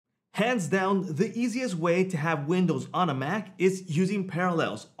Hands down, the easiest way to have Windows on a Mac is using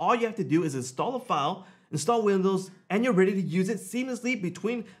Parallels. All you have to do is install a file, install Windows, and you're ready to use it seamlessly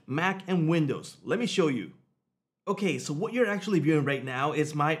between Mac and Windows. Let me show you. Okay, so what you're actually viewing right now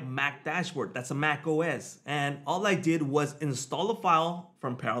is my Mac dashboard. That's a Mac OS. And all I did was install a file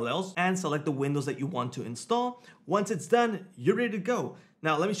from Parallels and select the Windows that you want to install. Once it's done, you're ready to go.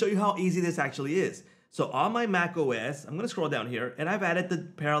 Now, let me show you how easy this actually is. So on my Mac OS, I'm gonna scroll down here and I've added the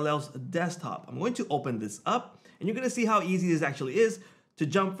Parallels desktop. I'm going to open this up and you're gonna see how easy this actually is to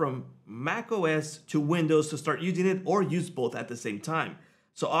jump from Mac OS to Windows to start using it or use both at the same time.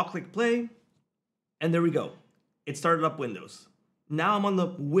 So I'll click play and there we go. It started up Windows. Now I'm on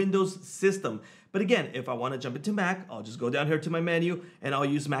the Windows system. But again, if I want to jump into Mac, I'll just go down here to my menu and I'll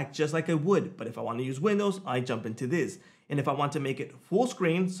use Mac just like I would. But if I want to use Windows, I jump into this. And if I want to make it full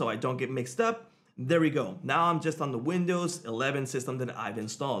screen so I don't get mixed up, there we go. Now I'm just on the Windows 11 system that I've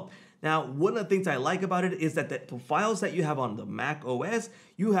installed. Now, one of the things I like about it is that the files that you have on the Mac OS,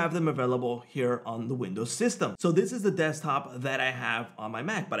 you have them available here on the Windows system. So this is the desktop that I have on my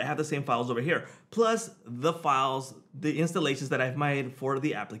Mac, but I have the same files over here, plus the files, the installations that I've made for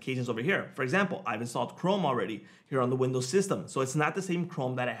the applications over here. For example, I've installed Chrome already here on the Windows system, so it's not the same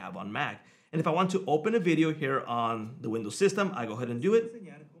Chrome that I have on Mac. And if I want to open a video here on the Windows system, I go ahead and do it.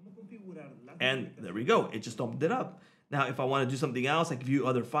 And there we go, it just opened it up. Now, if I want to do something else, like view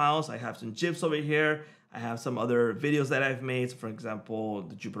other files, I have some GIFs over here. I have some other videos that I've made. So for example,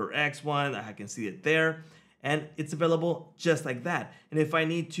 the Jupiter X one, I can see it there. And it's available just like that. And if I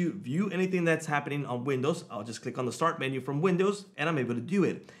need to view anything that's happening on Windows, I'll just click on the Start menu from Windows and I'm able to do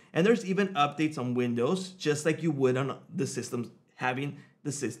it. And there's even updates on Windows, just like you would on the systems having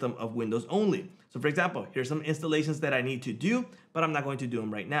the system of Windows only. So for example, here's some installations that I need to do, but I'm not going to do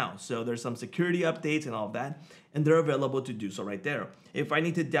them right now. So there's some security updates and all of that, and they're available to do so right there. If I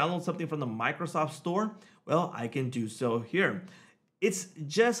need to download something from the Microsoft Store, well, I can do so here. It's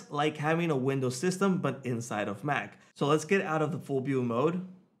just like having a Windows system, but inside of Mac. So let's get out of the full view mode.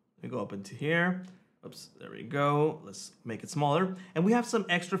 Let me go up into here. Oops, there we go. Let's make it smaller. And we have some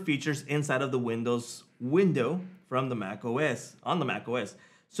extra features inside of the Windows window from the Mac OS, on the Mac OS.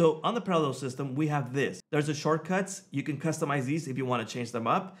 So on the Parallels system, we have this. There's the shortcuts. You can customize these if you want to change them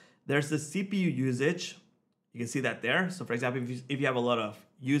up. There's the CPU usage. You can see that there. So for example, if you have a lot of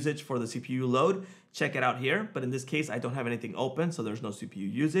usage for the CPU load, check it out here. But in this case, I don't have anything open, so there's no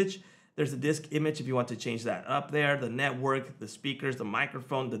CPU usage. There's the disk image if you want to change that up there, the network, the speakers, the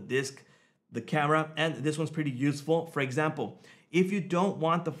microphone, the disk, the camera, and this one's pretty useful. For example, if you don't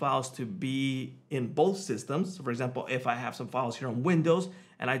want the files to be in both systems, so for example, if I have some files here on Windows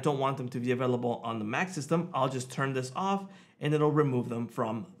and I don't want them to be available on the Mac system, I'll just turn this off and it'll remove them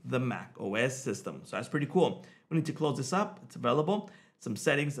from the Mac OS system. So that's pretty cool. We need to close this up. It's available. Some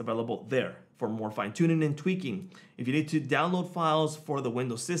settings available there for more fine tuning and tweaking. If you need to download files for the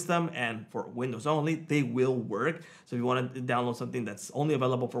Windows system and for Windows only, they will work. So if you want to download something that's only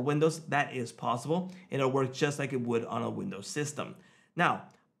available for Windows, that is possible. And it'll work just like it would on a Windows system. Now,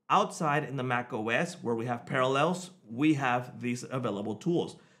 outside in the Mac OS where we have Parallels, we have these available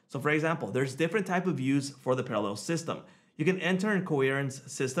tools. So for example, there's different type of views for the Parallels system. You can enter in coherence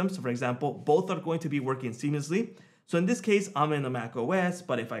systems. So for example, both are going to be working seamlessly. So in this case, I'm in the Mac OS,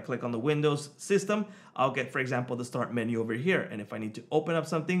 but if I click on the Windows system, I'll get, for example, the Start menu over here. And if I need to open up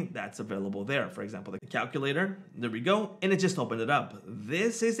something, that's available there. For example, the calculator, there we go. And it just opened it up.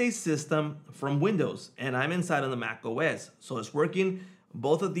 This is a system from Windows and I'm inside of the Mac OS. So it's working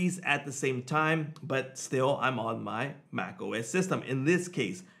both of these at the same time, but still I'm on my Mac OS system in this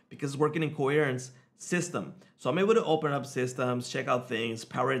case, because it's working in coherence system. So I'm able to open up systems, check out things,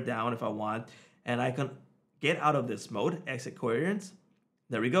 power it down if I want, and I can get out of this mode, exit coherence.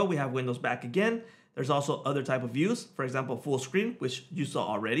 There we go, we have Windows back again. There's also other type of views, for example, full screen, which you saw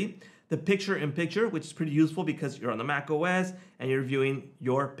already. The picture-in-picture, which is pretty useful because you're on the Mac OS and you're viewing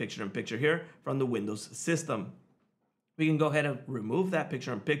your picture-in-picture here from the Windows system. We can go ahead and remove that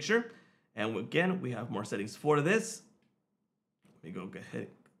picture-in-picture. And again, we have more settings for this. Let me go ahead,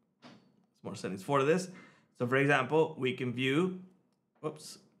 more settings for this. So for example, we can view,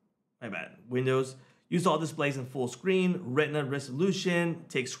 whoops, my bad, Windows, use all displays in full screen, retina resolution,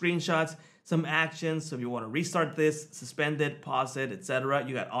 take screenshots, some actions. So if you want to restart this, suspend it, pause it, etc.,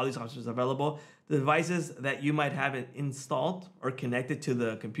 you got all these options available. The devices that you might have it installed or connected to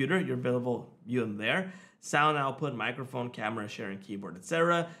the computer, you're available, view them there. Sound output, microphone, camera, sharing keyboard,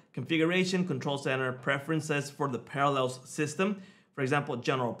 etc. Configuration, control center, preferences for the Parallels system. For example,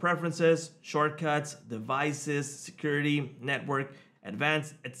 general preferences, shortcuts, devices, security, network,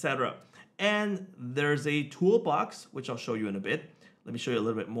 advanced, etc. And there's a toolbox, which I'll show you in a bit. Let me show you a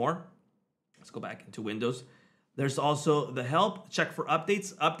little bit more. Let's go back into Windows. There's also the help, check for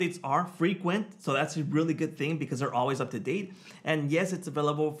updates. Updates are frequent, so that's a really good thing because they're always up to date. And yes, it's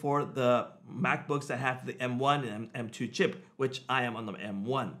available for the MacBooks that have the M1 and M2 chip, which I am on the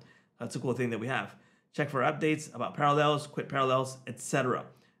M1. That's a cool thing that we have. Check for updates about parallels, quit parallels, etc.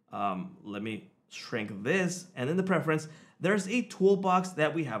 Let me shrink this, and in the preference, there's a toolbox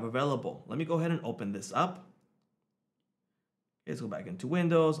that we have available. Let me go ahead and open this up. Okay, let's go back into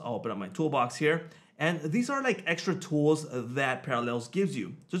Windows. I'll open up my toolbox here. And these are like extra tools that Parallels gives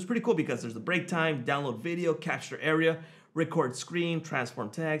you. So it's pretty cool because there's the break time, download video, capture area, record screen, transform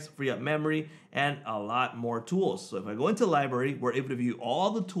text, free up memory, and a lot more tools. So if I go into library, we're able to view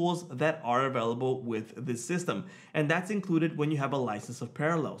all the tools that are available with this system. And that's included when you have a license of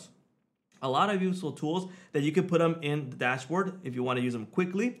Parallels. A lot of useful tools that you can put them in the dashboard if you want to use them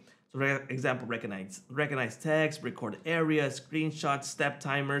quickly. So for example, recognize text, record area, screenshots, step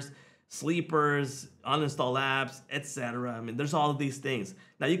timers, sleepers, uninstall apps, etc. I mean, there's all of these things.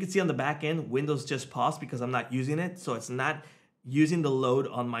 Now you can see on the back end, Windows just paused because I'm not using it. So it's not using the load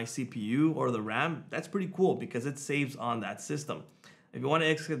on my CPU or the RAM. That's pretty cool because it saves on that system. If you want to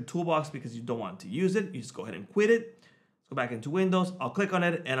exit the toolbox because you don't want to use it, you just go ahead and quit it. Let's go back into Windows. I'll click on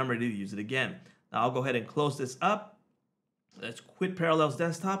it and I'm ready to use it again. Now I'll go ahead and close this up. Let's quit Parallels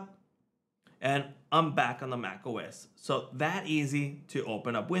Desktop. And I'm back on the macOS. So that easy to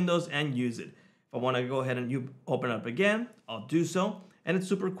open up Windows and use it. If I want to go ahead and open up again, I'll do so. And it's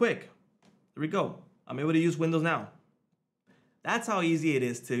super quick. There we go. I'm able to use Windows now. That's how easy it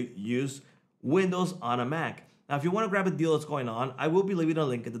is to use Windows on a Mac. Now, if you want to grab a deal that's going on, I will be leaving a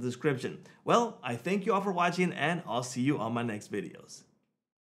link in the description. Well, I thank you all for watching and I'll see you on my next videos.